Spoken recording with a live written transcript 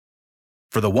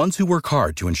For the ones who work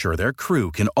hard to ensure their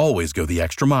crew can always go the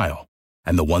extra mile,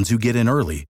 and the ones who get in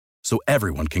early so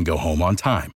everyone can go home on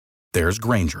time, there's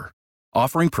Grainger,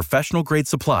 offering professional-grade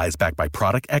supplies backed by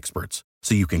product experts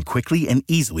so you can quickly and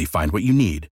easily find what you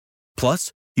need.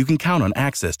 Plus, you can count on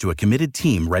access to a committed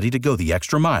team ready to go the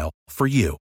extra mile for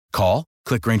you. Call,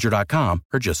 click Grainger.com,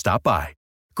 or just stop by.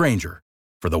 Grainger,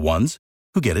 for the ones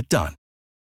who get it done.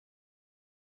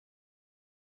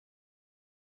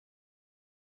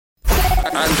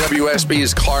 I'm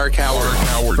WSB's Clark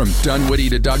Howard. From Dunwoody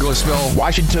to Douglasville,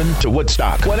 Washington to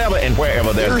Woodstock, whenever and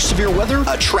wherever there's severe weather,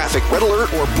 a traffic red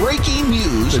alert, or breaking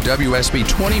news, the WSB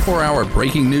 24-hour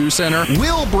breaking news center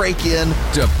will break in.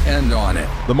 Depend on it.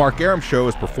 The Mark Arum Show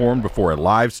is performed before a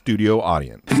live studio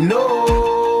audience. No,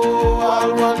 I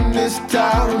want this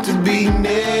town to be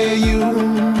near you.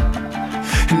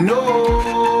 No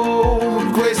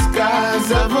gray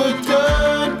skies ever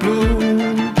turn blue.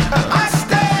 I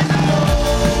stand alone.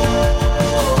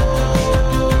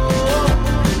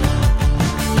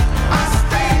 I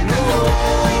stand alone.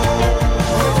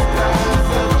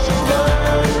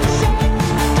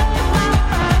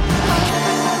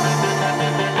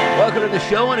 Welcome to the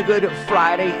show and a good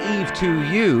Friday Eve to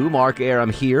you. Mark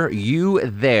Arum here, you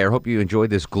there. Hope you enjoyed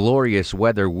this glorious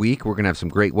weather week. We're going to have some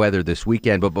great weather this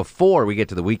weekend. But before we get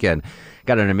to the weekend,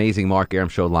 got an amazing Mark Arum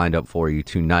show lined up for you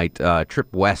tonight.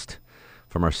 Trip west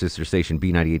from our sister station,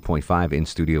 B98.5, in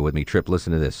studio with me. Trip,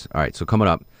 listen to this. All right, so coming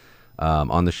up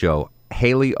on the show,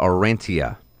 Haley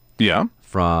Arentia. Yeah.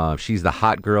 She's the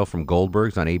hot girl from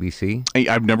Goldberg's on ABC. Hey,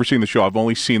 I've never seen the show. I've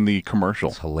only seen the commercial.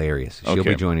 It's hilarious. She'll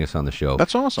be joining us on the show.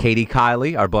 That's awesome. Katie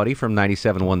Kiley, our buddy from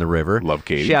 97.1 The River. Love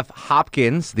Katie. Chef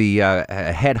Hopkins, the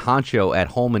head honcho at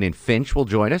Holman and Finch, will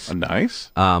join us.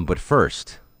 Nice. But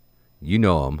first, you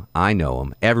know him. I know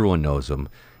him. Everyone knows him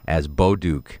as Bo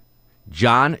Duke.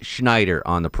 John Schneider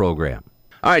on the program.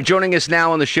 All right, joining us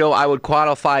now on the show, I would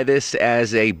qualify this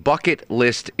as a bucket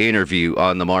list interview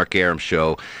on the Mark Arum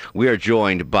Show. We are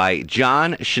joined by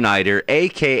John Schneider,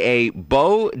 a.k.a.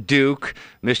 Bo Duke.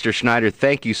 Mr. Schneider,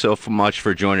 thank you so much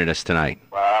for joining us tonight.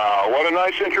 Wow, what a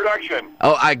nice introduction.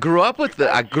 Oh, I grew up with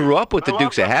the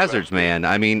Dukes of Hazzards, man.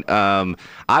 I mean,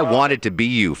 I wanted to be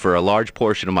you for a large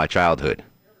portion of my childhood.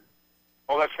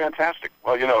 Oh, that's fantastic.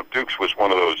 Well, you know, Dukes was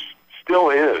still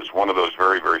is one of those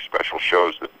very, very special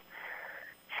shows that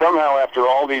somehow, after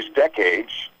all these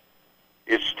decades,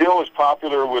 it's still as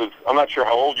popular with, I'm not sure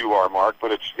how old you are, Mark,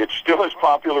 but it's still as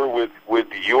popular with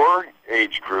your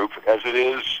age group as it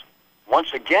is,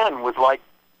 once again, with, like,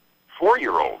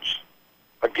 4-year-olds.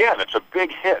 Again, it's a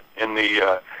big hit in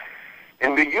the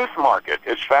youth market.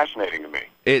 It's fascinating to me.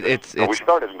 We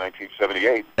started in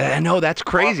 1978. No, that's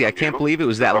crazy. I can't believe it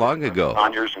was that long ago.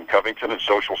 Conyers and Covington and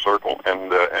Social Circle,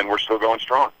 and we're still going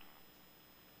strong.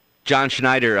 John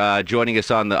Schneider joining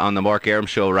us on the Mark Arum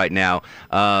Show right now.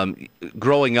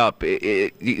 Growing up,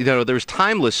 there's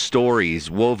timeless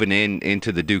stories woven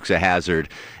into the Dukes of Hazzard,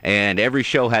 and every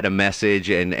show had a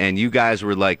message, and you guys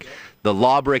were like the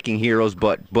law-breaking heroes,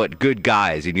 but good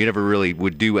guys, and you never really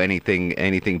would do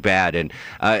anything bad. And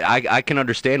I can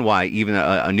understand why even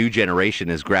a new generation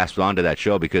has grasped onto that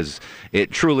show, because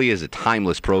it truly is a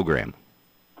timeless program.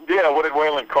 Yeah, what did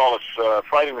Whalen call us?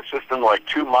 Fighting the system like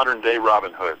two modern-day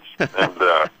Robin Hoods. And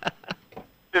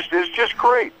it's just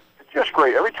great. It's just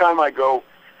great. Every time I go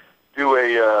do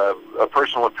a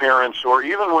personal appearance, or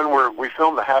even when we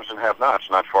film the Haves and Have-Nots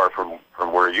not far from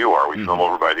where you are. We film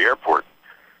over by the airport.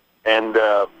 And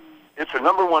it's a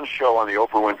 #1 show on the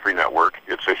Oprah Winfrey Network.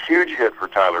 It's a huge hit for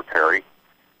Tyler Perry.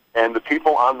 And the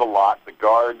people on the lot, the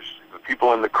guards, the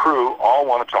people in the crew, all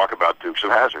want to talk about Dukes of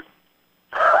Hazzard.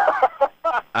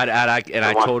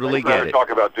 I totally get it.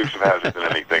 Talk about Dukes of Hazzard than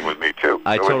anything with me too.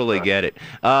 I totally get it.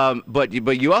 But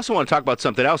you also want to talk about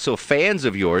something else. So fans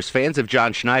of yours, fans of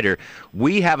John Schneider,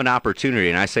 we have an opportunity,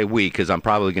 and I say we because I'm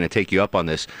probably going to take you up on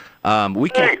this.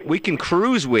 We can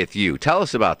cruise with you. Tell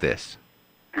us about this.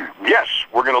 Yes,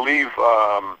 we're going to leave.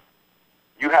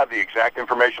 You have the exact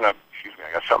information. Excuse me,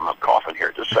 I got something. I'm coughing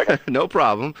here. Just a second. No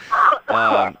problem.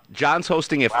 John's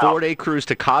hosting a 4-day cruise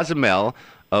to Cozumel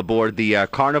aboard the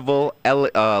Carnival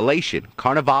Elation.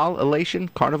 Carnival Elation?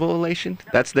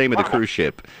 That's the name of the cruise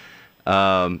ship.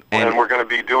 And we're going to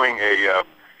be doing a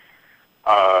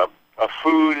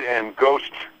food and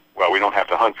ghost, well, we don't have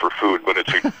to hunt for food, but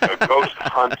it's a ghost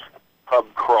hunt pub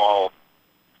crawl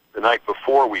the night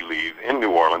before we leave in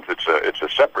New Orleans. It's a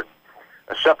separate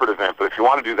event, but if you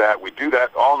want to do that, we do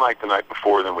that all night the night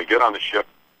before, then we get on the ship.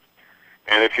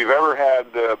 And if you've ever had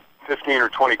 15 or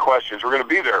 20 questions, we're going to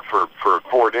be there for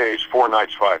 4 days, 4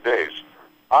 nights, 5 days.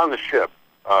 On the ship,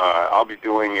 I'll be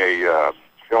doing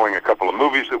showing a couple of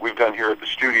movies that we've done here at the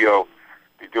studio,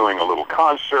 be doing a little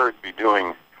concert, be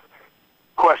doing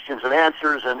questions and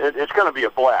answers, and it's going to be a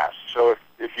blast. So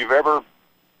if you've ever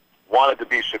wanted to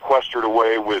be sequestered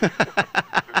away with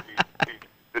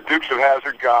the Dukes of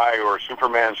Hazzard guy or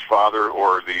Superman's father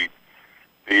or the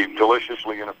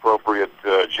deliciously inappropriate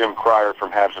Jim Cryer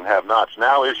from Haves and Have-Nots,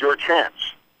 now is your chance.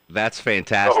 That's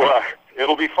fantastic. So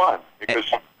it'll be fun because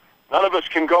none of us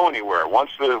can go anywhere.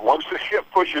 Once the ship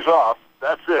pushes off,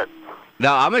 that's it.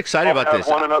 No, I'm excited about this.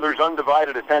 One another's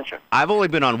undivided attention. I've only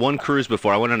been on one cruise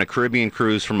before. I went on a Caribbean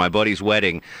cruise for my buddy's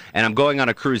wedding, and I'm going on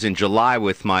a cruise in July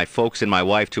with my folks and my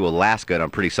wife to Alaska, and I'm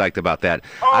pretty psyched about that.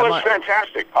 Oh, that's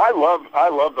fantastic. I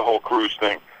love the whole cruise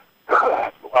thing.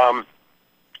 Took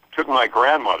my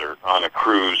grandmother on a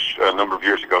cruise a number of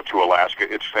years ago to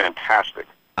Alaska. It's fantastic.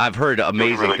 I've heard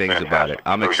amazing really things fantastic. about it.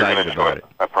 I'm excited about it.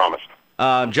 I promise.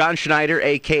 John Schneider,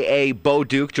 a.k.a. Bo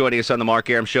Duke, joining us on the Mark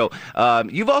Arum Show.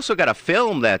 You've also got a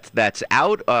film that's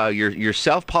out. You're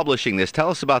self-publishing this. Tell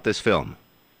us about this film.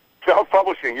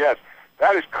 Self-publishing, yes.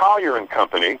 That is Collier and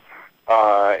Company.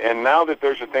 And now that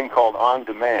there's a thing called On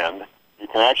Demand, you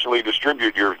can actually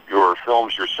distribute your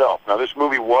films yourself. Now, this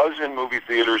movie was in movie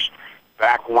theaters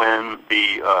back when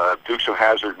the Dukes of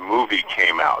Hazzard movie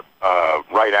came out,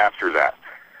 right after that.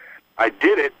 I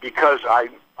did it because I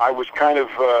was kind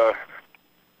of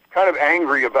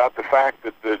angry about the fact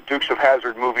that the Dukes of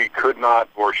Hazzard movie could not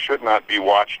or should not be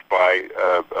watched by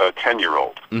a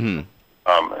 10-year-old. Mm-hmm.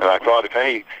 And I thought,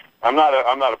 I'm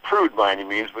not a prude by any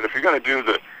means, but if you're going to do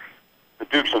the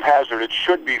Dukes of Hazzard, it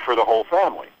should be for the whole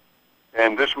family.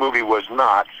 And this movie was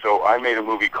not, so I made a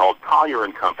movie called Collier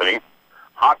and Company,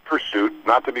 Hot Pursuit,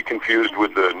 not to be confused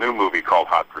with the new movie called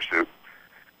Hot Pursuit,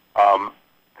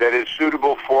 that is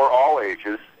suitable for all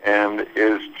ages and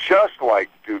is just like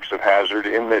Dukes of Hazzard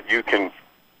in that you can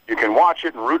watch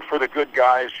it and root for the good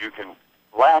guys, you can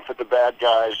laugh at the bad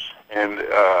guys, and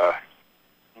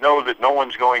know that no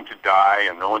one's going to die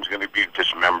and no one's going to be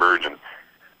dismembered and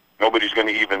nobody's going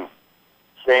to even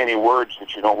say any words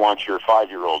that you don't want your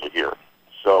 5-year-old to hear.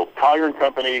 So Collier and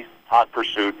Company, Hot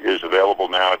Pursuit is available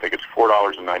now. I think it's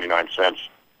 $4.99.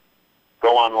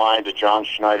 Go online to John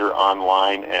Schneider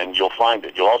online, and you'll find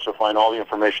it. You'll also find all the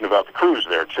information about the cruise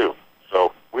there, too.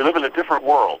 So we live in a different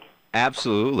world.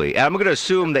 Absolutely. And I'm going to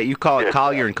assume that you call it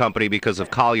Collier and Company because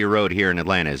of Collier Road here in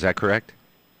Atlanta. Is that correct?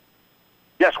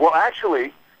 Yes. Well,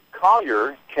 actually,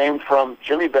 Collier came from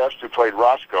Jimmy Best, who played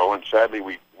Roscoe, and sadly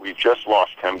we just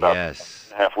lost him about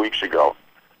 2.5 weeks ago.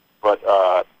 But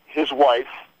his wife,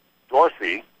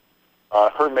 Dorothy,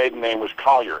 her maiden name was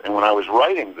Collier. And when I was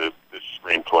writing this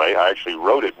screenplay, I actually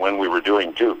wrote it when we were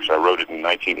doing Dukes. I wrote it in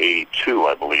 1982,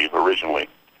 I believe, originally.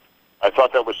 I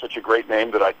thought that was such a great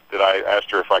name that I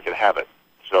asked her if I could have it.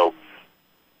 So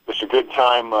it's a good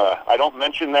time. I don't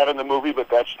mention that in the movie, but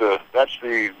that's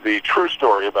the true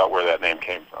story about where that name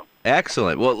came from.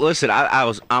 Excellent. Well, listen,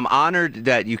 I'm honored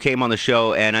that you came on the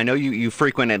show, and I know you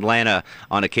frequent Atlanta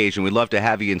on occasion. We'd love to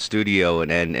have you in studio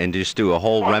and just do a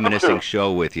whole reminiscing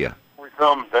show with you.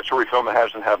 That's where we film the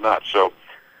Haves and Have-Nots. So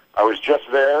I was just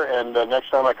there, and next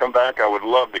time I come back, I would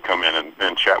love to come in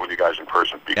and chat with you guys in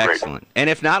person. It'd be great. Excellent. And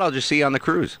if not, I'll just see you on the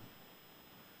cruise.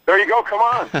 There you go. Come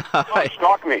on. Come on,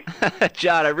 stalk me.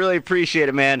 John, I really appreciate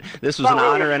it, man. This was an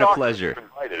honor and a pleasure.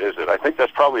 Invited, is it? I think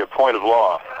that's probably a point of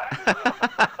law.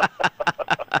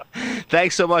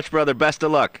 Thanks so much, brother. Best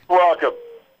of luck. Welcome.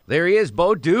 There he is,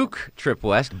 Bo Duke, Trip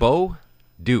West. Bo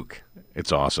Duke.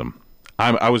 It's awesome.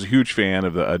 I was a huge fan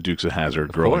of the Dukes of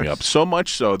Hazzard growing up. So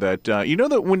much so that, you know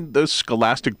that when those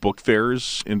scholastic book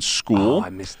fairs in school? Oh,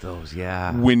 I missed those,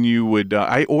 yeah. When you would,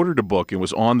 I ordered a book. It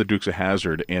was on the Dukes of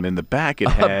Hazzard, and in the back it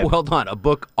had... Hold on, a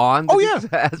book on the Dukes of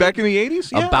Hazzard? Back in the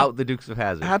 80s? Yeah. About the Dukes of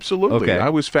Hazzard? Absolutely. Okay. I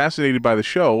was fascinated by the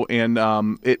show, and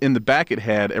in the back it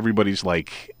had everybody's,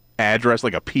 address,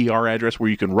 like a PR address where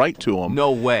you can write to them.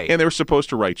 No way. And they were supposed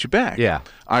to write you back. Yeah.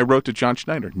 I wrote to John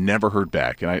Schneider, never heard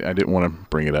back, and I didn't want to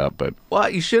bring it up, but... Well,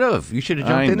 you should have. You should have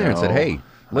jumped in there and said, hey,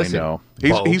 listen. I know.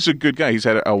 He's a good guy. He's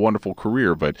had a wonderful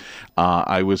career, but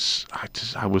I was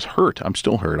hurt. I'm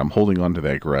still hurt. I'm holding on to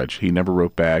that grudge. He never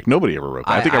wrote back. Nobody ever wrote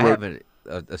back. I have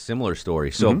a similar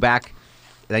story. So back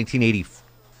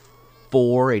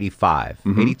 1984, 85,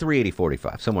 83, 84,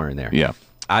 85, somewhere in there. Yeah.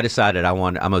 I decided I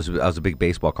was a big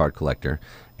baseball card collector,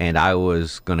 and I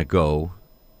was going to go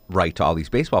write to all these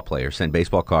baseball players, send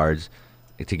baseball cards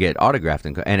to get autographed,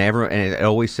 and it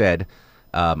always said,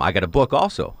 I got a book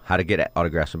also, how to get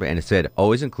autographs, and it said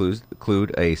always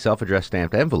include a self-addressed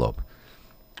stamped envelope.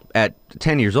 At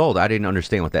 10 years old, I didn't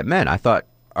understand what that meant. I thought,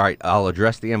 all right, I'll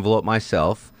address the envelope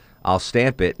myself, I'll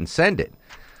stamp it and send it.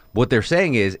 What they're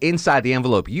saying is inside the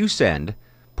envelope you send,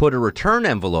 put a return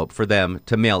envelope for them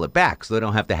to mail it back so they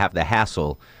don't have to have the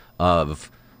hassle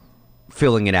of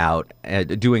filling it out,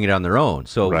 doing it on their own.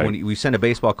 So Right. when we send a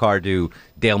baseball card to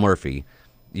Dale Murphy,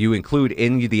 you include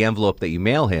in the envelope that you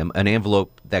mail him an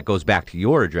envelope that goes back to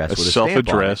your address with a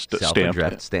self-addressed stamp on it.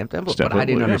 Self-addressed stamped envelope. Stamped But I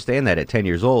didn't envelope, yeah. understand that at 10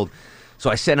 years old. So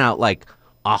I sent out like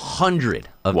 100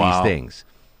 of Wow. these things.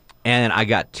 And I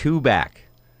got 2 back.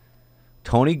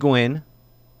 Tony Gwynn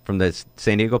from the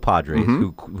San Diego Padres,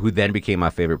 who then became my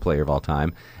favorite player of all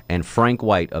time, and Frank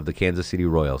White of the Kansas City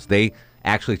Royals. They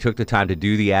actually took the time to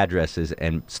do the addresses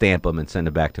and stamp them and send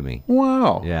them back to me.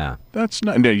 Wow. Yeah. That's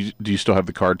not. Do you still have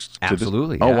the cards?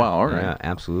 Absolutely. Oh, yeah. wow. All right. Yeah,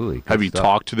 absolutely. Have Good you stuff.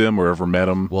 talked to them or ever met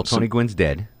them? Well, Tony Gwynn's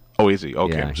dead. Oh, is he?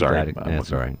 Okay. Yeah, I'm sorry. he died.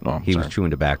 That's all right. Oh, I'm he was sorry. chewing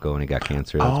tobacco and he got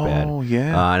cancer. That's bad. Oh, yeah.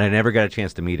 And I never got a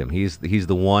chance to meet him. He's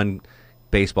the one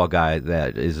baseball guy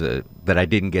that I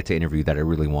didn't get to interview that I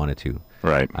really wanted to.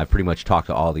 Right. I pretty much talked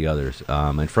to all the others.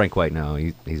 And Frank White now,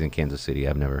 he's in Kansas City.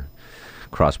 I've never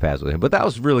crossed paths with him. But that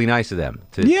was really nice of them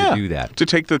to do that. To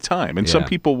take the time. And some Yeah.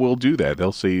 people will do that.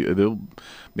 They'll say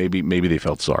maybe they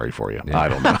felt sorry for you. Yeah. I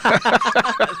don't know.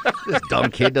 This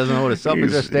dumb kid doesn't know what a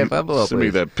self-addressed stamp envelope Send me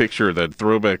is. that picture of that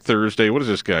Throwback Thursday. What is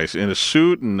this guy? In a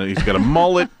suit and he's got a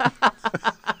mullet.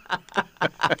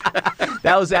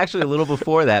 That was actually a little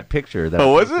before that picture. That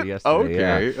Oh, I was posted it? yesterday.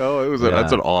 Okay. Yeah. Oh, it was. Yeah.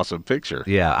 That's an awesome picture.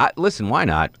 Yeah. Listen, why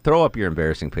not? Throw up your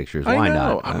embarrassing pictures. Why I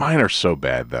know. not? Mine are so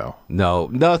bad, though. No,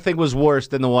 nothing was worse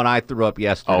than the one I threw up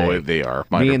yesterday. Oh, they are.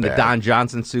 Mine Me are in the bad. Don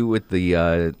Johnson suit with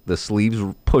the sleeves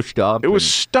pushed up. It was and-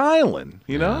 styling,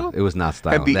 you know? It was not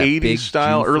styling. At the That 80s big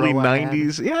style, Jew early fro I had.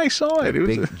 90s. Yeah, I saw it. It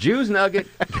was Big Jews nugget.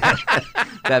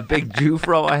 That big Jew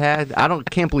fro I had.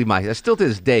 Can't believe I still to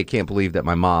this day can't believe that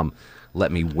my mom let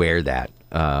me wear that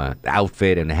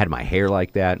outfit and had my hair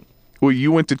like that. Well,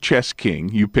 you went to Chess King.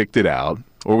 You picked it out.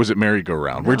 Or was it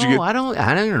merry-go-round? Where'd you get... I don't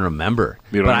even remember.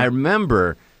 You don't But know? I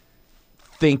remember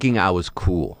thinking I was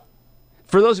cool.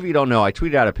 For those of you who don't know, I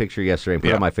tweeted out a picture yesterday and put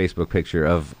Yeah. on my Facebook picture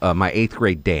of my 8th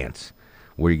grade dance,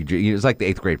 where it was like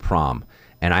the 8th grade prom,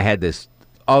 and I had this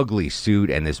ugly suit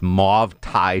and this mauve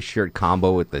tie shirt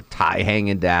combo with the tie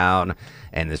hanging down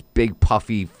and this big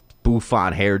puffy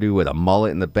bouffant hairdo with a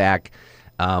mullet in the back.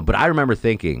 But I remember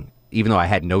thinking, even though I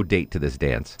had no date to this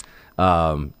dance,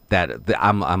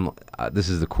 this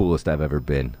is the coolest I've ever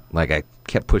been. Like I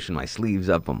kept pushing my sleeves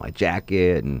up on my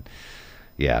jacket, and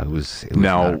yeah, it was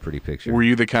Now, not a pretty picture. were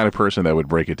you the kind of person that would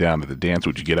break it down at the dance?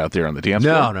 Would you get out there on the dance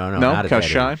floor? No, No, not at kind that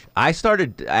of shy? age. I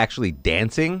started actually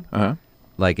dancing, Uh-huh.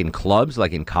 like in clubs,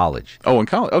 like in college. Oh, in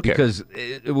college? Okay. Because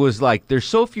it was like there's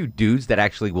so few dudes that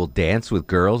actually will dance with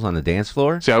girls on the dance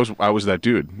floor. See, I was that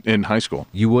dude in high school.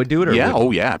 You would do it, or Yeah, would you?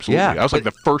 oh yeah, absolutely. Yeah, I was like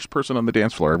but- the first person on the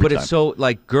dance floor every But time. it's so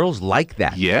like girls like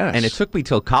that. Yes. And it took me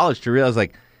till college to realize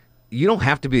like you don't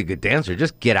have to be a good dancer.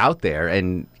 Just get out there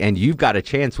and you've got a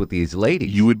chance with these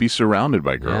ladies. You would be surrounded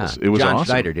by girls. Yeah. It was John awesome.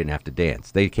 Schneider didn't have to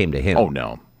dance. They came to him. Oh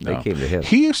no. They came to him.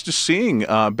 He used to sing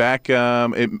back.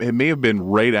 It may have been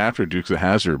right after Dukes of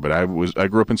Hazzard, but I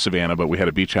grew up in Savannah, but we had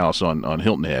a beach house on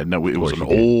Hilton Head. No, it was an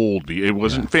old beach. It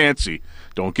wasn't fancy.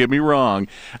 Don't get me wrong,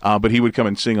 but he would come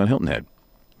and sing on Hilton Head.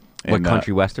 What, And,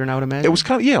 country western, I would imagine? It was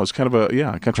kind of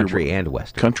Country and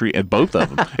western. country and both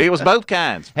of them. It was both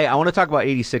kinds. Hey, I want to talk about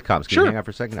 80s sitcoms. Can Sure. you hang out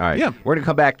for a second? All right. Yeah. We're going to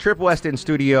come back. Trip West in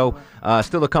studio.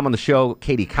 Still to come on the show,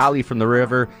 Katie Colley from The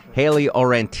River, Haley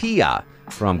Orantilla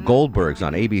from Goldberg's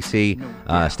on ABC.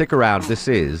 Stick around. This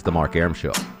is The Mark Arum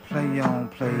Show. Play on,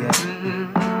 play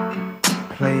that.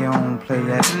 Play on, play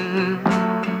that.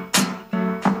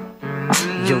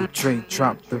 Yo, Dre,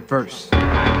 drop the verse.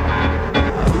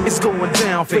 It's going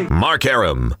down, Mark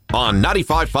Arum on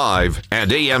 95.5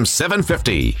 and AM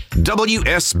 750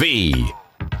 WSB.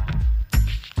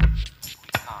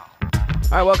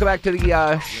 All right, welcome back to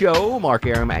the show. Mark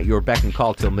Arum at your beck and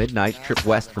call till midnight. Trip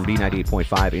West from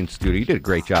B98.5 in studio. You did a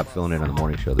great job filling in on the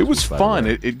morning show. It was week, by the fun.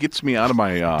 way. It gets me out of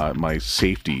my my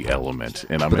safety element,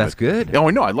 and But that's good. Oh,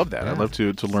 I know. I love that. I Yeah. love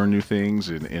to learn new things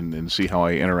and see how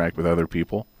I interact with other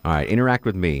people. All right, interact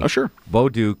with me. Oh, sure. Bo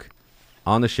Duke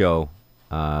on the show.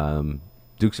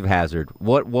 Dukes of Hazzard.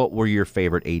 What were your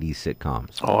favorite 80s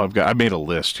sitcoms? Oh, I made a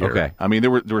list here. Okay. I mean, there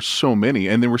were so many,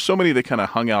 and there were so many that kind of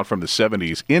hung out from the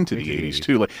 70s into the 80s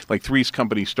too. Like Three's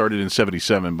Company started in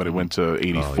 77, but it went to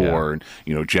 84,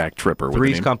 and Jack Tripper. with the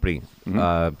Three's name- Company.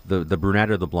 The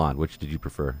brunette or the blonde? Which did you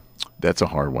prefer? That's a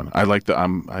hard one. I like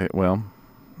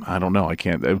I don't know. I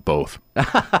can't. Both.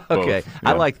 Okay. Both,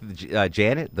 I yeah. like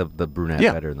Janet, the brunette,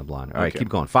 Yeah. better than the blonde. All right, Okay. keep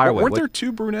going. Fire away. Weren't there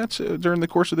two brunettes during the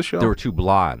course of the show? There were two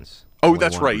blondes. Oh,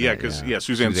 that's right. Yeah, because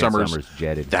Suzanne Summers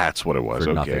jetted. That's what it was.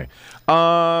 For Okay.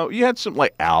 You had some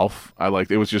like Alf. I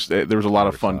liked. It was just there was a lot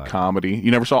of fun comedy.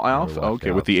 You never saw Alf? Okay,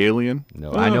 Alf. with the alien.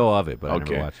 No, I know of it, but I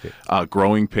never watched it.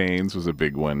 Growing Pains was a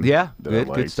big one. Yeah,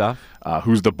 good stuff.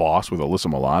 Who's the Boss with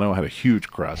Alyssa Milano had a huge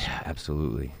crush. Yeah,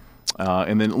 absolutely.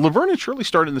 And then Laverne and Shirley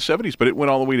started in the 70s, but it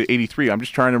went all the way to 83. I'm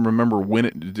just trying to remember when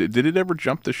it did it ever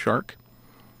jump the shark?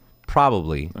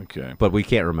 Probably. Okay. But we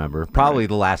can't remember. Probably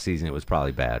the last season it was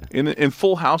probably bad. And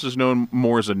Full House is known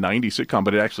more as a 90s sitcom,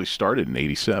 but it actually started in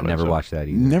 87. Never watched that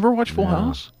either. Never watched Full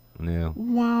House? No.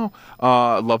 Wow.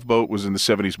 Love Boat was in the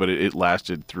 70s, but it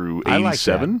lasted through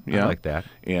 87. I like that.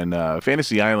 And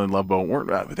Fantasy Island, Love Boat, weren't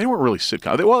really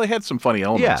sitcoms. They had some funny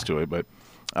elements to it, but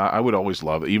I would always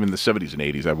love it. Even the 70s and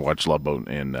 80s, I've watched Love Boat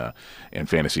and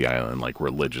Fantasy Island like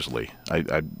religiously.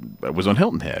 I was on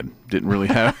Hilton Head. Didn't really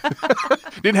have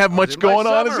much going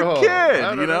on as a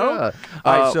kid, you know.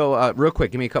 All right, so real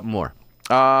quick, give me a couple more.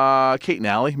 Kate and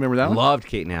Allie, remember that one? Loved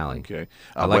Kate and Allie. Okay,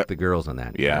 I like the girls on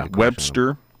that. Yeah,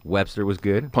 Webster. Webster was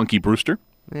good. Punky Brewster.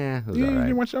 Yeah, it was You all right.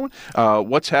 didn't watch that one?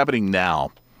 What's Happening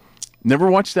Now?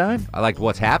 Never watched that? I liked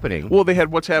What's Happening. Well, they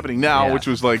had What's Happening Now, which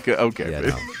was like, okay. Yeah,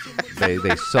 no.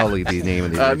 They sully the name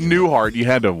of the Newhart. You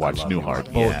had to watch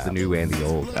Newhart. Both the new and the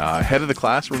old. Head of the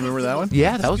Class, remember that one?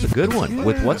 Yeah, that was a good one.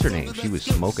 With what's her name? She was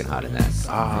smoking hot in that.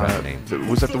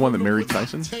 Was that the one that married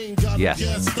Tyson?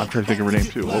 Yes. I'm trying to think of her name,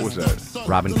 too. What was that?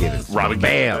 Robin Gibbons. Robin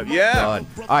Bam. Gibbons. Yeah. Done.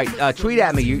 All right, tweet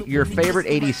at me your favorite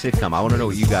 80s sitcom. I want to know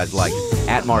what you guys like.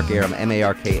 At Mark Arum,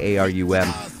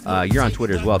 MarkArum. You're on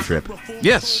Twitter as well, Trip.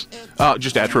 Yes.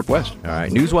 Just at Trip West. All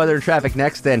right. News, weather, and traffic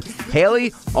next. Then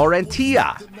Haley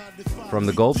Orentia from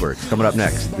the Goldbergs coming up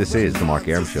next. This is the Mark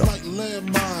Arum Show.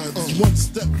 One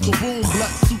step, kaboom,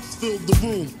 black suits fill the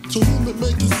room. To whom it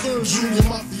may concern, Junior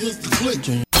Mafia is the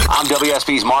click. I'm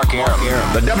WSB's Mark Arum.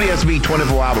 The WSB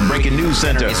 24-hour breaking news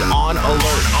center is on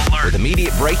alert. With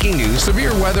immediate breaking news,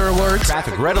 severe weather alerts,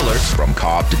 traffic red alerts from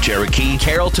Cobb to Cherokee,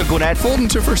 Carroll to Gwinnett, Fulton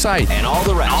to Forsyth, and all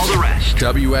the rest.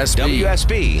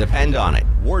 WSB. Depend on it.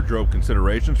 Wardrobe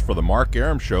considerations for the Mark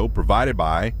Arum Show provided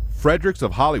by Fredericks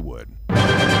of Hollywood.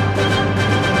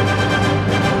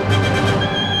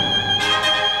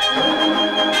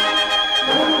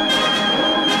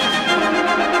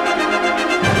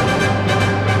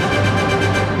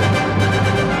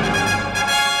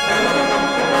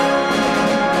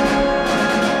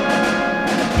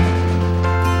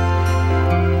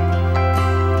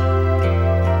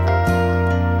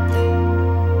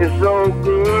 It's so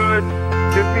good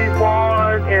to be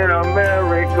born in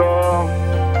America,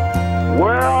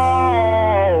 where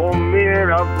all men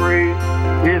are free.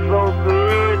 It's so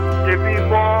good to be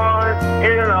born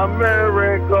in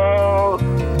America,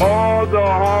 all the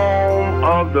home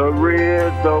of the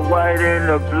red, the white, and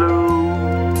the blue.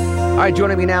 All right,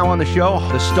 joining me now on the show,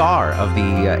 the star of the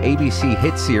ABC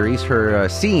hit series, her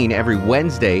scene every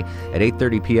Wednesday at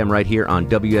 8:30 p.m. right here on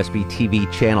WSB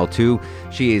TV Channel 2.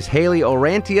 She is Haley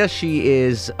Orentia. She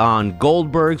is on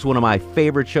Goldbergs, one of my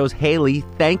favorite shows. Haley,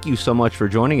 thank you so much for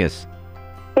joining us.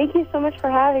 Thank you so much for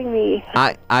having me.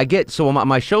 I get, so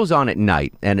my show's on at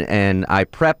night, and I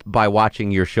prep by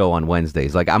watching your show on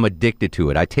Wednesdays. Like, I'm addicted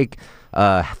to it. I take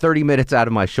 30 minutes out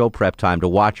of my show prep time to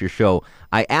watch your show.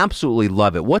 I absolutely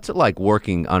love it. What's it like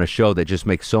working on a show that just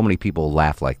makes so many people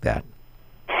laugh like that?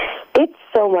 It's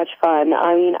so much fun.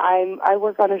 I mean, I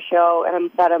work on a show,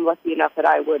 and I'm lucky enough that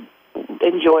I would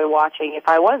enjoy watching if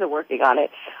I wasn't working on it.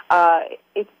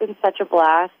 It's been such a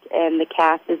blast, and the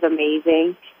cast is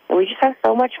amazing, and we just have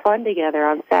so much fun together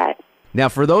on set. Now,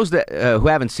 for those that who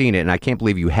haven't seen it, and I can't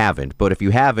believe you haven't, but if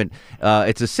you haven't,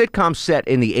 it's a sitcom set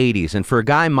in the 80s, and for a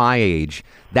guy my age,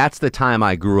 that's the time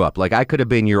I grew up. Like, I could have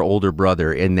been your older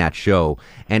brother in that show,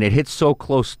 and it hits so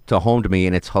close to home to me,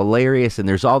 and it's hilarious, and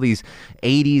there's all these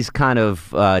 80s kind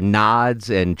of nods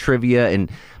and trivia,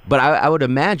 but I would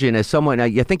imagine as someone,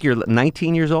 I think you're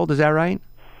 19 years old, is that right?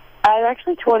 I'm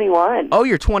actually 21. Oh,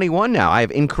 you're 21 now. I have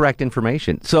incorrect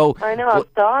information. So I know. I'm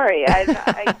sorry.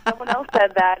 Someone else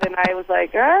said that, and I was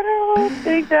like, I don't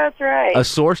think that's right. A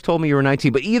source told me you were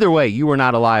 19, but either way, you were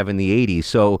not alive in the 80s.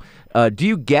 So do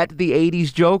you get the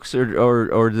 80s jokes,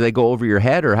 or do they go over your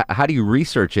head, or how do you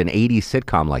research an 80s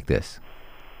sitcom like this?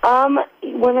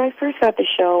 When I first got the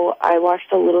show, I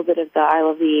watched a little bit of the I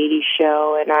Love the 80s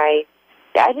show, and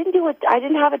I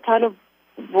didn't have a ton of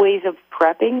ways of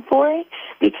prepping for it,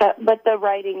 but the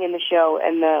writing in the show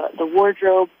and the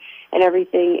wardrobe and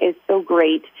everything is so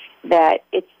great that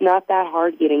it's not that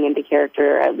hard getting into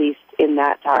character, at least in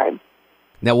that time.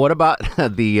 Now, what about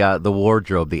the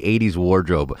wardrobe, the 80s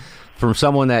wardrobe? From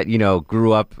someone that,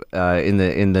 grew up in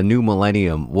the new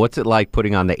millennium, what's it like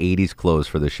putting on the 80s clothes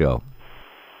for the show?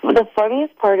 The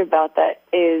funniest part about that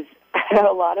is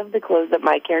a lot of the clothes that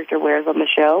my character wears on the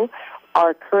show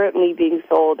are currently being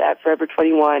sold at Forever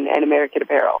 21 and American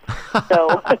Apparel.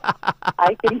 So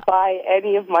I can buy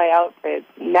any of my outfits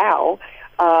now.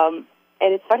 And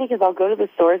it's funny because I'll go to the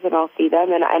stores and I'll see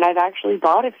them, and I've actually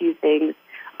bought a few things,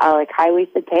 like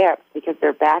high-waisted pants, because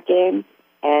they're back in,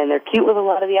 and they're cute with a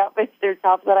lot of the outfits, they're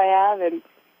tops that I have, and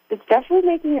it's definitely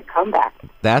making a comeback.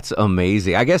 That's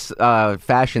amazing. I guess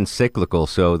fashion's cyclical,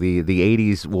 so the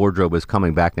 80s wardrobe is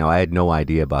coming back now. I had no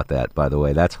idea about that, by the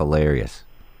way. That's hilarious.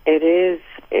 It is.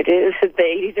 It is. The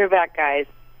 80s are back, guys.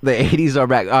 The 80s are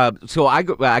back. So I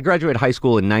graduated high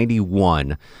school in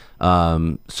 91.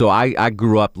 So I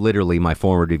grew up, literally, my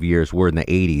formative years were in the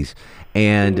 80s.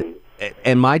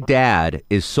 And my dad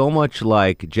is so much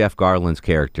like Jeff Garland's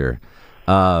character.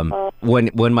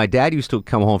 When my dad used to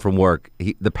come home from work,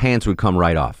 the pants would come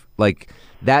right off. Like,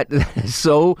 that is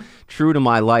so true to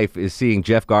my life, is seeing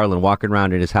Jeff Garland walking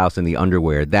around in his house in the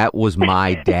underwear. That was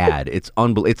my dad. It's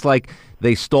It's like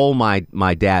they stole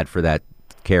my dad for that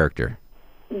character.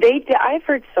 I've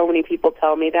heard so many people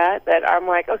tell me that I'm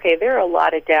like, okay, there are a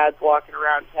lot of dads walking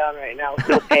around town right now with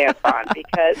no pants on,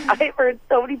 because I've heard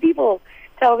so many people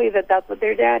tell me that that's what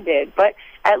their dad did. But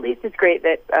at least it's great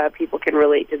that people can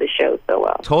relate to the show so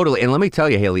well. Totally. And let me tell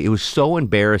you, Haley, it was so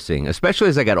embarrassing, especially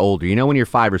as I got older. You know, when you're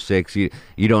 5 or 6, you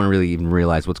don't really even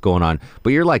realize what's going on.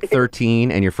 But you're like 13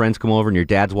 and your friends come over and your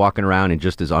dad's walking around in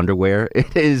just his underwear.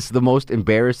 It is the most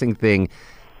embarrassing thing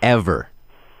ever.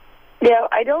 Yeah,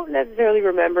 I don't necessarily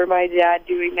remember my dad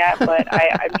doing that, but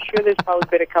I'm sure there's probably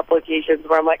been a couple occasions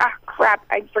where I'm like, crap,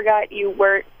 I forgot you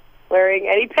weren't wearing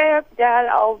any pants, Dad.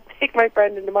 I'll take my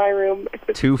friend into my room.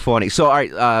 Too funny. So, all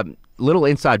right, little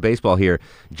inside baseball here.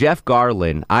 Jeff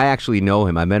Garland, I actually know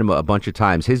him. I met him a bunch of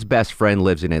times. His best friend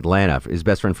lives in Atlanta, his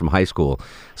best friend from high school.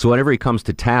 So whenever he comes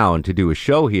to town to do a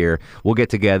show here, we'll get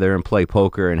together and play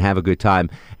poker and have a good time.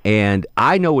 And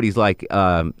I know what he's like,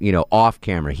 off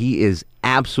camera. He is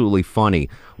absolutely funny.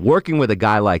 Working with a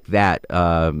guy like that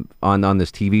on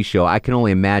this TV show, I can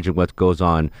only imagine what goes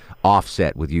on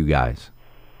offset with you guys.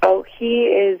 Oh, he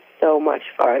is so much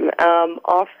fun.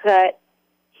 Offset,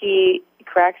 he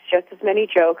cracks just as many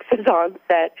jokes as on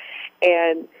set,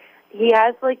 and he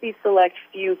has like these select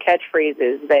few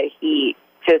catchphrases that he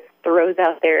just throws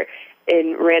out there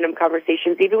in random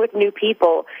conversations, even with new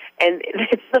people, and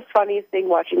it's the funniest thing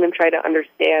watching them try to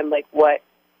understand like what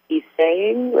he's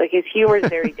saying. Like, his humor is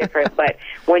very different, but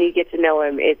when you get to know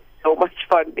him, it's so much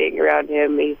fun being around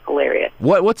him. He's hilarious.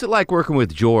 What's it like working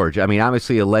with George? I mean,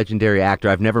 obviously a legendary actor.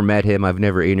 I've never met him. I've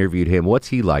never interviewed him. What's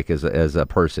he like as a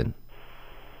person?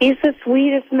 He's the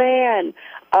sweetest man.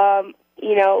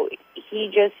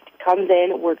 He just comes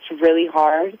in, works really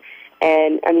hard,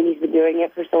 and I mean, he's been doing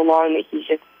it for so long that he's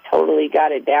just totally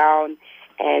got it down.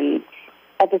 And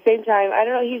at the same time, I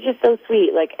don't know, he's just so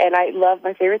sweet. Like, and I love,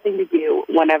 my favorite thing to do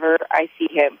whenever I see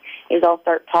him is I'll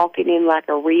start talking in like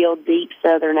a real deep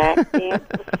Southern accent,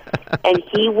 and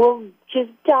he will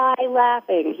just die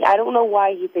laughing. I don't know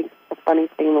why he thinks it's the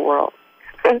funniest thing in the world.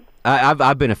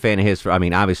 I've been a fan of his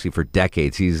obviously for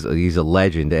decades. He's a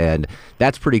legend, and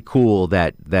that's pretty cool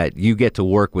that you get to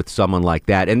work with someone like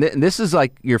that. And this is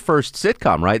like your first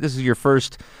sitcom, right? This is your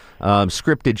first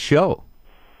scripted show.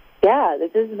 Yeah,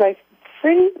 this is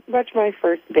pretty much my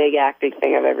first big acting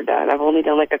thing I've ever done. I've only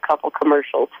done like a couple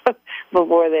commercials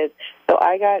before this, so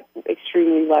I got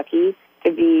extremely lucky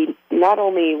to be not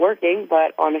only working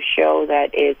but on a show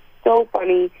that is so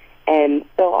funny and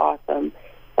so awesome.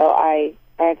 So I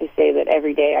have to say that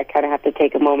every day I kind of have to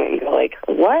take a moment and go like,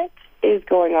 what is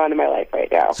going on in my life right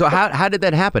now? So how did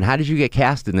that happen? How did you get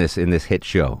cast in this hit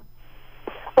show?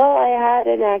 Well, I had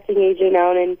an acting agent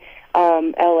out in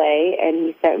L.A., and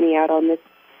he sent me out on this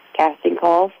casting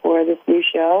call for this new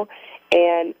show,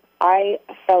 and I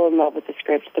fell in love with the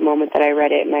script the moment that I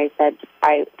read it, and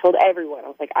I told everyone, I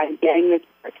was like, I'm getting this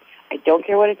part. I don't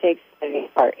care what it takes to get this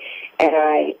part. And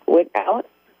I went out,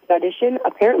 audition.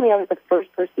 Apparently, I was the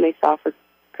first person they saw for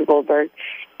Goldberg,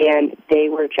 and they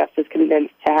were just as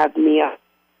convinced to have me up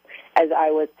as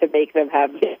I was to make them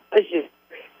have me.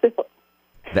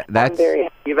 I'm very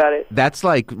happy about it. That's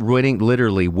like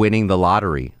literally winning the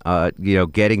lottery.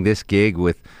 Getting this gig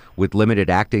with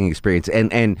limited acting experience,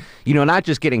 and not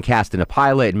just getting cast in a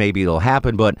pilot, and maybe it'll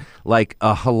happen, but like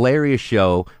a hilarious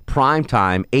show,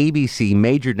 primetime, ABC,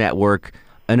 major network,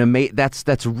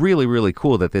 that's really, really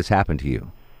cool that this happened to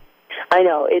you. I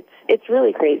know, it's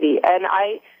really crazy, and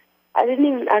I didn't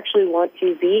even actually want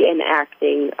to be in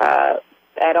acting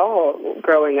at all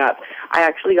growing up. I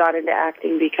actually got into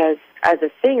acting because as a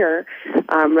singer,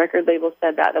 record labels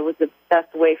said that was the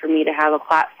best way for me to have a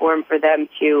platform for them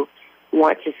to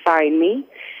want to sign me.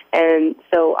 And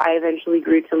so I eventually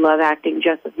grew to love acting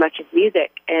just as much as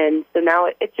music. And so now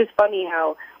it's just funny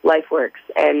how life works.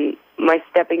 And my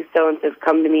stepping stones have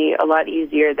come to me a lot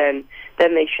easier than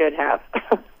they should have.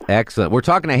 Excellent. We're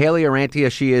talking to Haley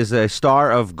Arantia. She is a star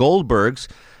of Goldbergs,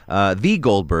 The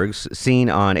Goldbergs, seen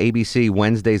on ABC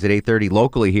Wednesdays at 8:30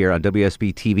 locally here on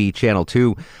WSB TV Channel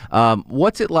 2.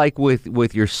 What's it like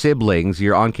with your siblings,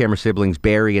 your on-camera siblings,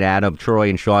 Barry and Adam, Troy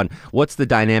and Sean? What's the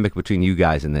dynamic between you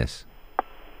guys in this?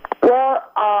 Well,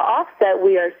 offset,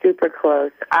 we are super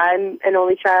close. I'm an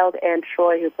only child, and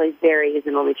Troy, who plays Barry, is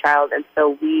an only child, and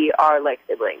so we are like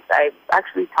siblings. I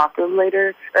actually talked to him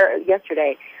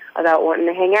yesterday about wanting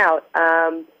to hang out.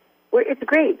 It's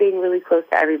great being really close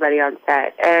to everybody on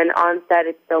set, and on set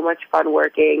it's so much fun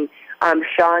working.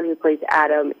 Sean, who plays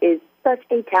Adam, is such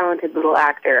a talented little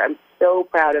actor. I'm so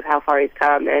proud of how far he's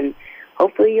come, and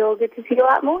hopefully you'll get to see a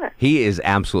lot more. He is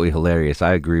absolutely hilarious.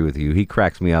 I agree with you. He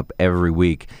cracks me up every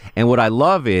week. And what I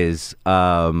love is,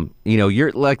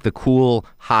 you're like the cool,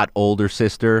 hot older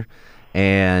sister,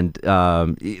 and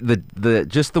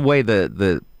just the way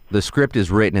the script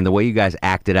is written and the way you guys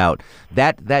act it out,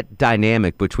 that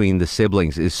dynamic between the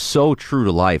siblings is so true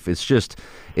to life. It's just,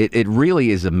 it really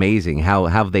is amazing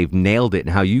how they've nailed it and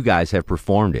how you guys have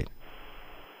performed it.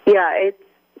 Yeah,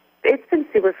 it's been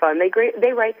super fun.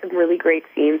 They write some really great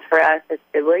scenes for us as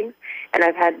siblings, and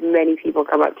I've had many people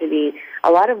come up to me. A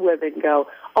lot of women go,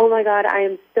 "Oh my God, I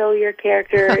am so your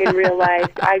character in real life.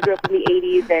 I grew up in the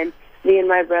 80s, and me and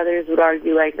my brothers would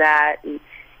argue like that." And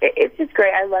it's just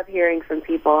great. I love hearing from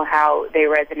people how they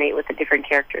resonate with the different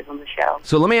characters on the show.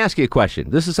 So let me ask you a question.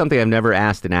 This is something I've never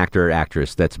asked an actor or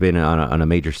actress that's been on a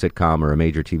major sitcom or a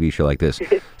major TV show like this.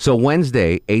 So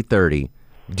Wednesday, 8:30.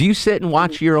 Do you sit and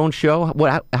watch your own show?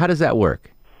 How does that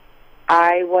work?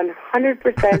 I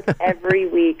 100% every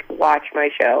week watch my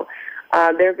show.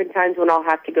 There have been times when I'll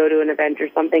have to go to an event or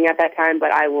something at that time,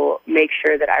 but I will make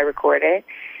sure that I record it.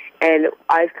 And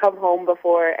I've come home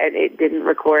before and it didn't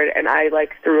record, and I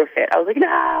threw a fit. I was like,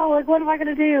 no, what am I going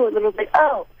to do? And then I was like,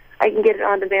 oh, I can get it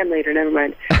on demand later. Never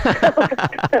mind.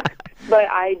 But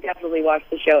I definitely watch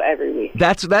the show every week.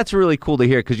 That's really cool to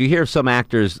hear, because you hear some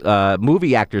actors,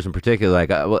 movie actors in particular,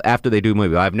 after they do a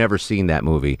movie, I've never seen that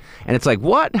movie, and it's like,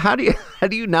 what? How do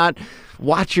you not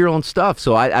watch your own stuff?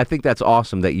 So I think that's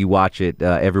awesome that you watch it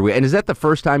every week. And is that the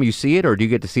first time you see it, or do you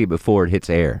get to see it before it hits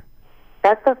air?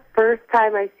 That's the first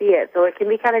time I see it, so it can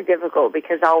be kind of difficult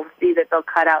because I'll see that they'll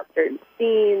cut out certain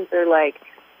scenes or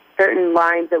certain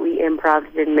lines that we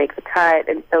improv didn't make the cut,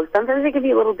 and so sometimes it can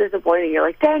be a little disappointing. You're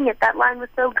like, dang it, that line was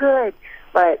so good.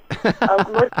 But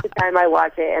most of the time I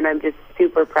watch it, and I'm just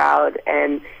super proud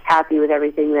and happy with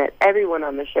everything that everyone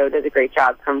on the show does a great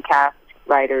job, from cast,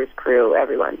 writers, crew,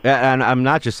 everyone. And I'm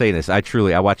not just saying this. I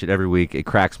watch it every week. It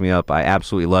cracks me up. I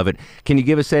absolutely love it. Can you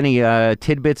give us any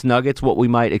tidbits, nuggets, what we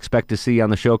might expect to see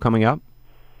on the show coming up?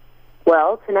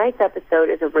 Well, tonight's episode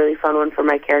is a really fun one for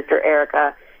my character,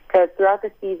 Erica, because throughout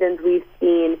the seasons we've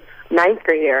seen 9th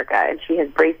grade Erica, and she has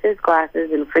braces, glasses,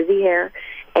 and frizzy hair,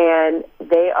 and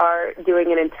they are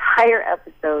doing an entire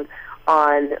episode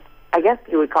on, I guess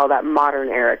you would call that modern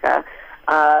Erica,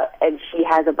 and she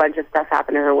has a bunch of stuff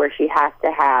happen to her where she has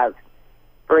to have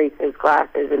braces,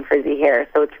 glasses, and frizzy hair,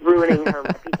 so it's ruining her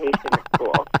reputation at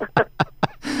school.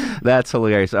 That's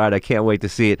hilarious. All right, I can't wait to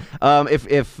see it.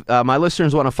 If my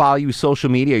listeners want to follow you social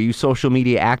media, are you social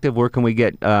media active? Where can we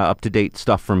get up-to-date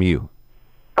stuff from you?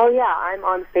 Oh, yeah. I'm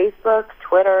on Facebook,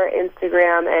 Twitter,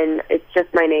 Instagram, and it's just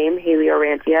my name, Haley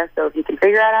Arantia. So if you can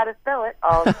figure out how to spell it,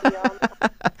 I'll see you on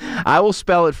I will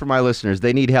spell it for my listeners.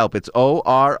 They need help. It's ORRANTIA.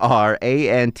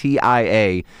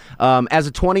 As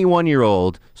a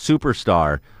 21-year-old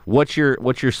superstar, what's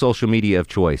your social media of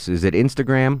choice? Is it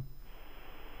Instagram?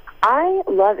 I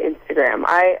love Instagram.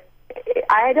 I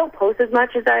don't post as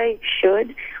much as I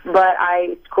should, but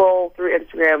I scroll through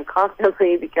Instagram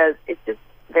constantly because it's just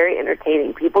very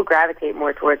entertaining. People gravitate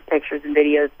more towards pictures and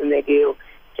videos than they do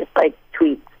just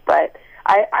tweets. But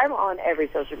I'm on every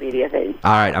social media thing.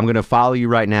 All right, I'm going to follow you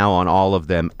right now on all of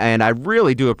them, and I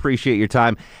really do appreciate your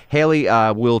time. Haley,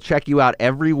 we'll check you out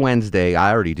every Wednesday.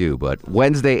 I already do, but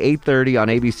Wednesday, 8:30 on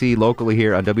ABC, locally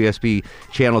here on WSB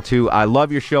Channel 2. I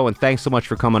love your show, and thanks so much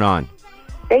for coming on.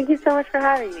 Thank you so much for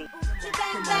having me.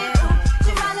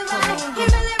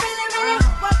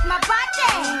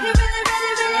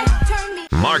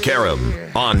 Mark Arum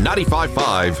on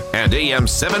 95.5 and AM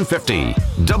 750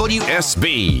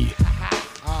 WSB.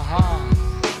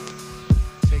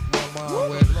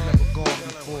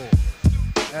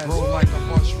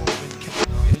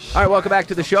 All right, welcome back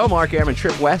to the show. Mark Arum and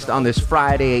Trip West on this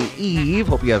Friday Eve.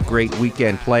 Hope you have great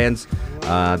weekend plans.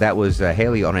 That was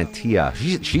Haley Orentia.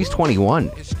 She's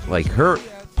 21. Like, her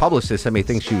publicist had me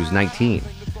think she was 19.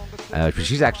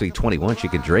 She's actually 21. She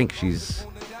can drink. She's...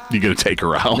 You gonna take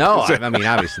her out? No, I mean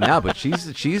obviously not. But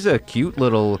she's a cute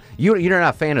little. You're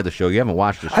not a fan of the show. You haven't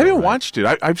watched the show. I haven't watched it.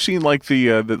 I've seen like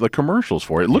the commercials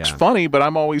for it. It looks funny, but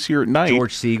I'm always here at night.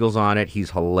 George Siegel's on it.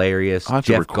 He's hilarious.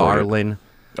 Jeff Garlin.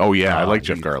 Oh yeah, I like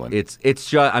Jeff Garlin. It's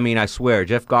just. I mean, I swear,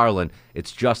 Jeff Garlin.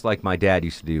 It's just like my dad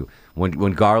used to do. When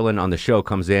Garlin on the show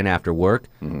comes in after work,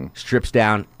 strips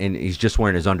down, and he's just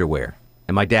wearing his underwear.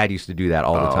 And my dad used to do that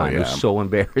all the time. Yeah. It was so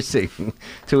embarrassing.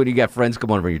 So when you got friends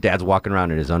come over, your dad's walking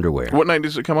around in his underwear. What night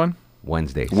does it come on?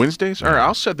 Wednesdays. Wednesdays? All right,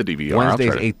 I'll set the DVR.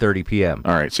 Wednesdays, 8:30 p.m.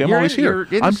 All right, see, I'm always here.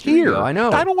 I'm here. I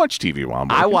know. I don't watch TV while I'm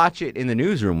working. I watch it in the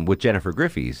newsroom with Jennifer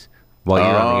Griffiths while you're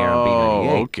on the air on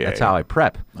B98. Okay. That's how I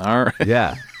prep. All right.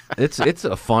 Yeah. It's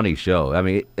a funny show. I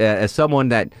mean, as someone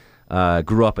that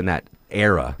grew up in that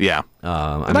era. Yeah.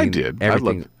 I did.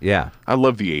 Everything. I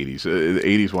love the 80s. The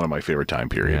 80s is one of my favorite time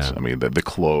periods. Yeah. I mean, the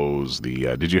clothes,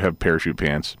 did you have parachute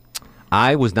pants?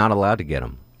 I was not allowed to get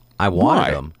them. I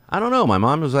wanted them. I don't know. My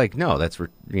mom was like, "No, that's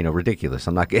ridiculous.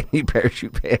 I'm not getting any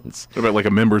parachute pants." What about like a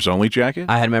members only jacket?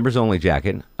 I had a members only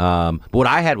jacket. But what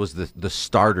I had was the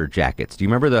starter jackets. Do you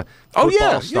remember the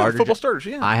football starters?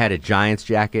 Yeah. I had a Giants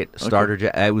jacket, starter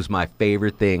jacket. It was my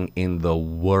favorite thing in the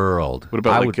world. What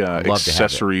about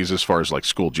accessories as far as like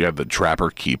school? Do you have the Trapper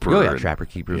Keeper? Oh yeah, Trapper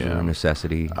Keepers are a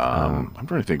necessity. I'm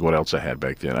trying to think what else I had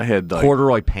back then. I had like,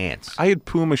 corduroy pants. I had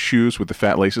Puma shoes with the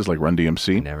fat laces like Run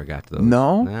DMC. I never got to those.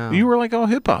 No. You were like all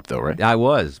hip hop though, right? I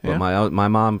was, but my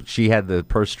mom, she had the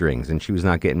purse strings, and she was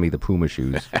not getting me the Puma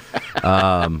shoes.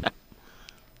 That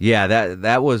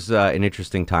was an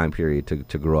interesting time period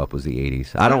to grow up. Was the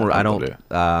 80s.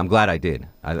 I'm glad I did.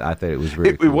 I thought it was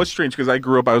really cool. It was strange because I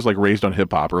grew up. I was like raised on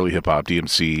hip hop, early hip hop,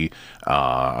 DMC.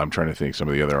 I'm trying to think some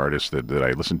of the other artists that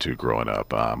I listened to growing up.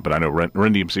 But I know Run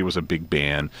DMC was a big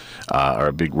band or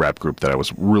a big rap group that I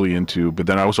was really into. But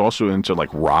then I was also into like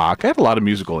rock. I had a lot of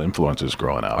musical influences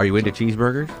growing up. Are you into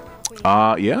cheeseburgers?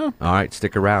 Yeah. All right,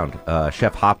 stick around.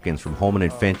 Chef Hopkins from Holman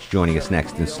and Finch joining us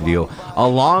next in studio,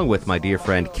 along with my dear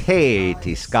friend Katie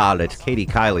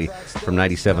Kiley from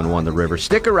 97.1 The River.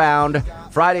 Stick around.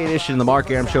 Friday edition of the Mark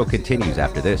Arum Show continues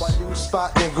after this. I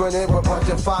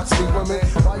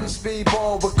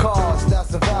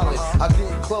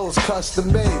get clothes custom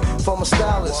made from a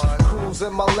stylist. Cruise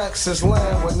in my Lexus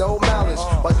land with no malice.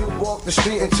 While you walk the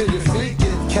street until your feet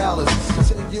get callous.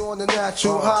 Take you on the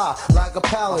natural high like a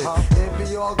pallet. It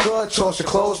be all good, toss your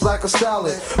clothes like a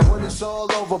salad. When it's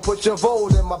all over, put your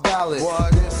vote in my ballot.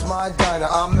 This my diner,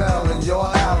 I'm Mel and you're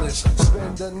Alice.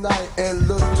 Spend the night in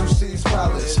Little C's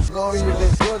Palace.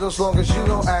 Good as long as you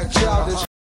don't act childish.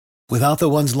 Without the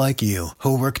ones like you,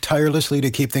 who work tirelessly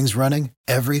to keep things running,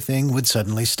 everything would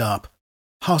suddenly stop.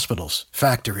 Hospitals,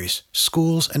 factories,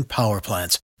 schools, and power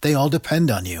plants, they all depend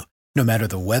on you. No matter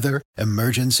the weather,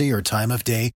 emergency, or time of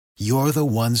day, you're the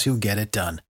ones who get it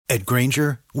done. At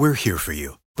Grainger, we're here for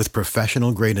you with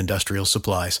professional-grade industrial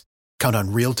supplies. Count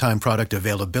on real-time product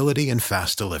availability and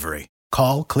fast delivery.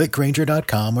 Call, click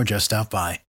Grainger.com, or just stop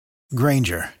by.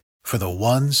 Grainger, for the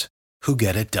ones who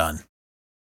get it done.